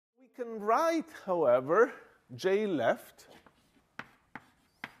can write, however, J left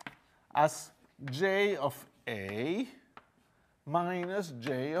as J of A minus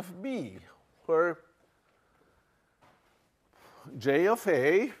J of B, where J of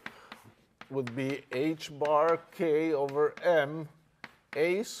A would be h bar k over m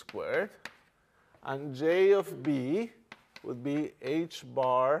a squared, and J of B would be h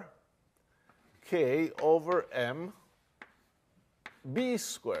bar k over m b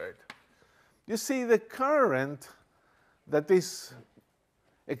squared. You see, the current that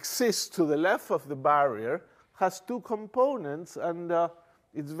exists to the left of the barrier has two components, and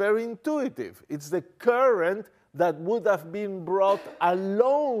it's very intuitive. It's the current that would have been brought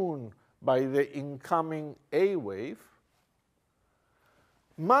alone by the incoming A wave,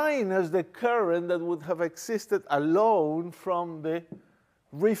 minus the current that would have existed alone from the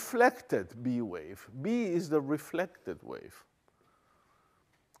reflected B wave. B is the reflected wave.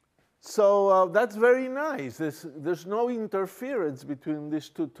 So that's very nice. There's no interference between these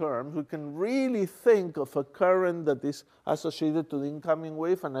two terms. We can really think of a current that is associated to the incoming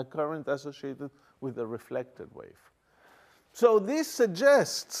wave and a current associated with the reflected wave. So this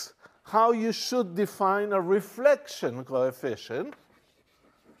suggests how you should define a reflection coefficient.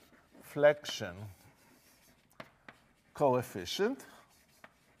 Reflection coefficient,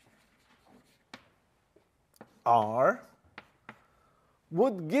 R,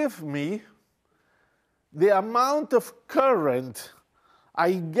 would give me the amount of current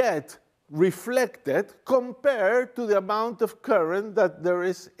I get reflected compared to the amount of current that there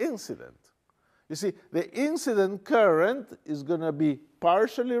is incident. You see, the incident current is going to be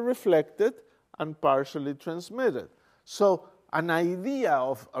partially reflected and partially transmitted. So an idea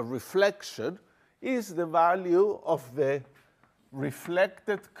of a reflection is the value of the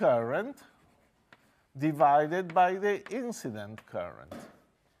reflected current divided by the incident current.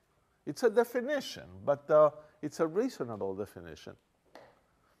 It's a definition, but it's a reasonable definition.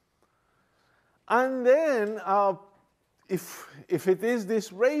 And then if it is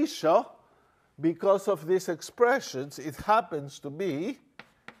this ratio, because of these expressions, it happens to be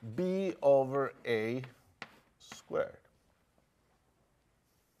B over A squared.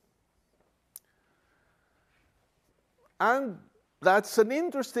 And that's an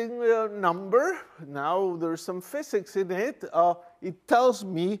interesting number. Now there's some physics in it. It tells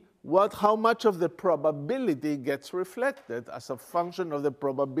me how much of the probability gets reflected as a function of the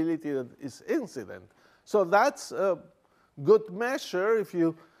probability that is incident. So that's a good measure. If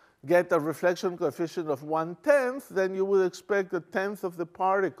you get a reflection coefficient of 1/10, then you would expect 1/10 of the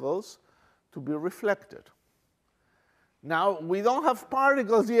particles to be reflected. Now, we don't have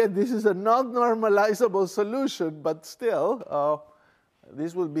particles yet. This is a non-normalizable solution, but still,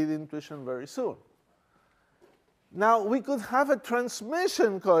 this will be the intuition very soon. Now, we could have a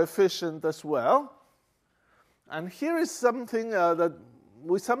transmission coefficient as well. And here is something that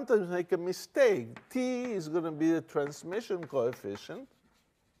we sometimes make a mistake. T is going to be the transmission coefficient.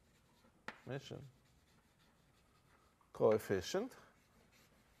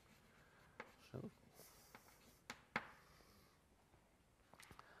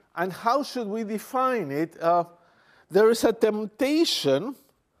 And how should we define it? There is a temptation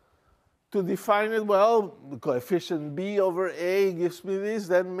to define it, well, the coefficient B over A gives me this,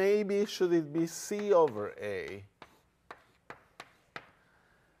 then maybe should it be C over A?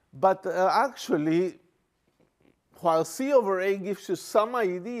 But actually, while C over A gives you some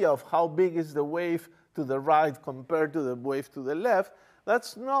idea of how big is the wave to the right compared to the wave to the left,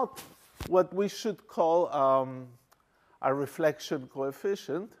 that's not what we should call a reflection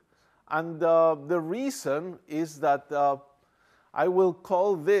coefficient. And the reason is that I will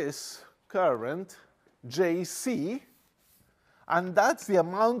call this current JC, and that's the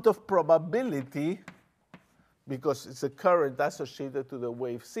amount of probability, because it's a current associated to the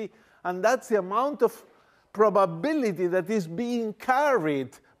wave C, and that's the amount of probability that is being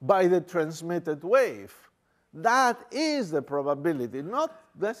carried by the transmitted wave. That is the probability, not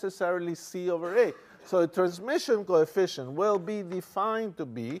necessarily C over A. So the transmission coefficient will be defined to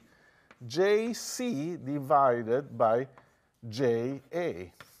be JC divided by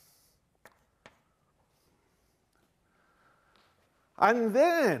JA. And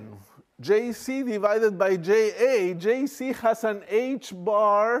then JC divided by JA, JC has an H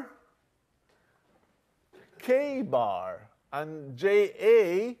bar, K bar, and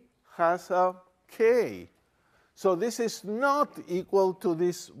JA has a K. So this is not equal to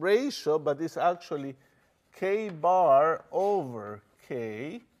this ratio, but it's actually K bar over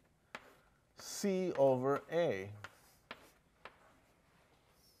K, C over A.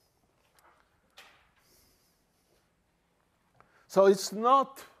 So it's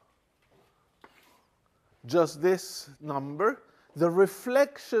not just this number. The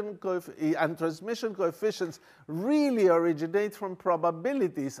reflection and transmission coefficients really originate from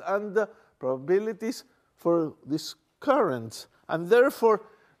probabilities, and the probabilities for these currents. And therefore,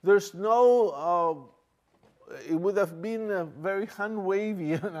 there's no, it would have been very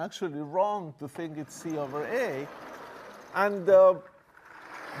hand-wavy and actually wrong to think it's C over A. And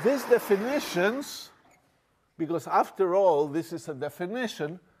these definitions, because after all, this is a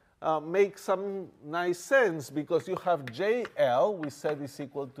definition, make some nice sense, because you have JL, we said is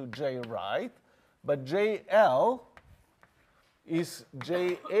equal to J right, but JL is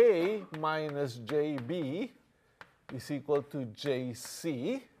JA minus JB is equal to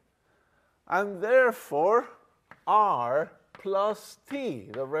JC, and therefore R plus T,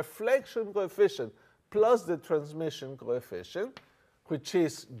 the reflection coefficient plus the transmission coefficient, which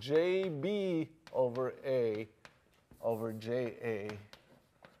is JB over A over JA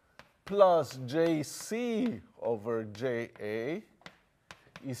plus JC over JA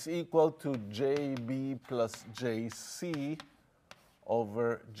is equal to JB plus JC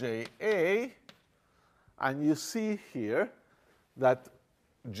over JA. And you see here that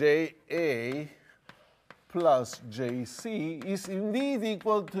JA plus JC is indeed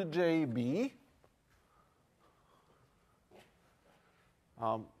equal to JB.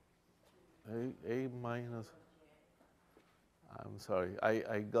 A minus, I'm sorry,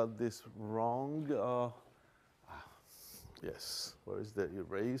 I got this wrong. Yes, where is the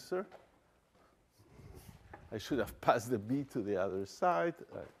eraser? I should have passed the B to the other side.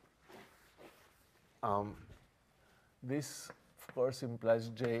 This, of course, implies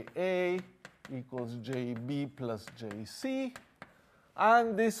JA equals JB plus JC.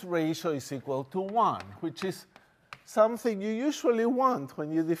 And this ratio is equal to 1, which is something you usually want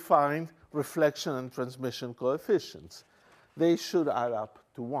when you define reflection and transmission coefficients. They should add up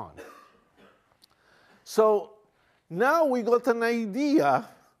to 1. So now we got an idea.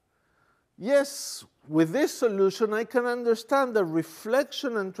 Yes, with this solution, I can understand the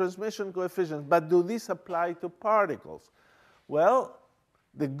reflection and transmission coefficients, but do these apply to particles? Well,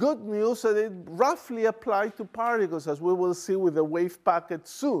 the good news is that it roughly applies to particles, as we will see with the wave packet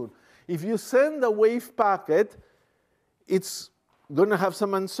soon. If you send a wave packet, it's going to have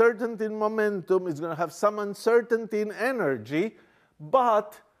some uncertainty in momentum, it's going to have some uncertainty in energy,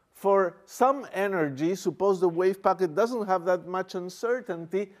 but for some energy, suppose the wave packet doesn't have that much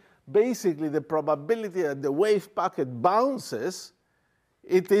uncertainty, basically the probability that the wave packet bounces,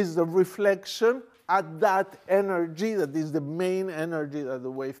 it is the reflection at that energy that is the main energy that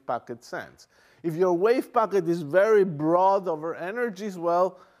the wave packet sends. If your wave packet is very broad over energies,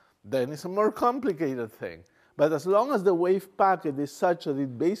 well, then it's a more complicated thing. But as long as the wave packet is such that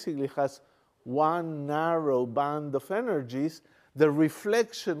it basically has one narrow band of energies, the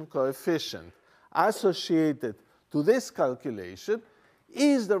reflection coefficient associated to this calculation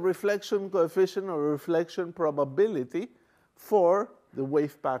is the reflection coefficient or reflection probability for the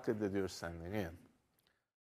wave packet that you're sending in.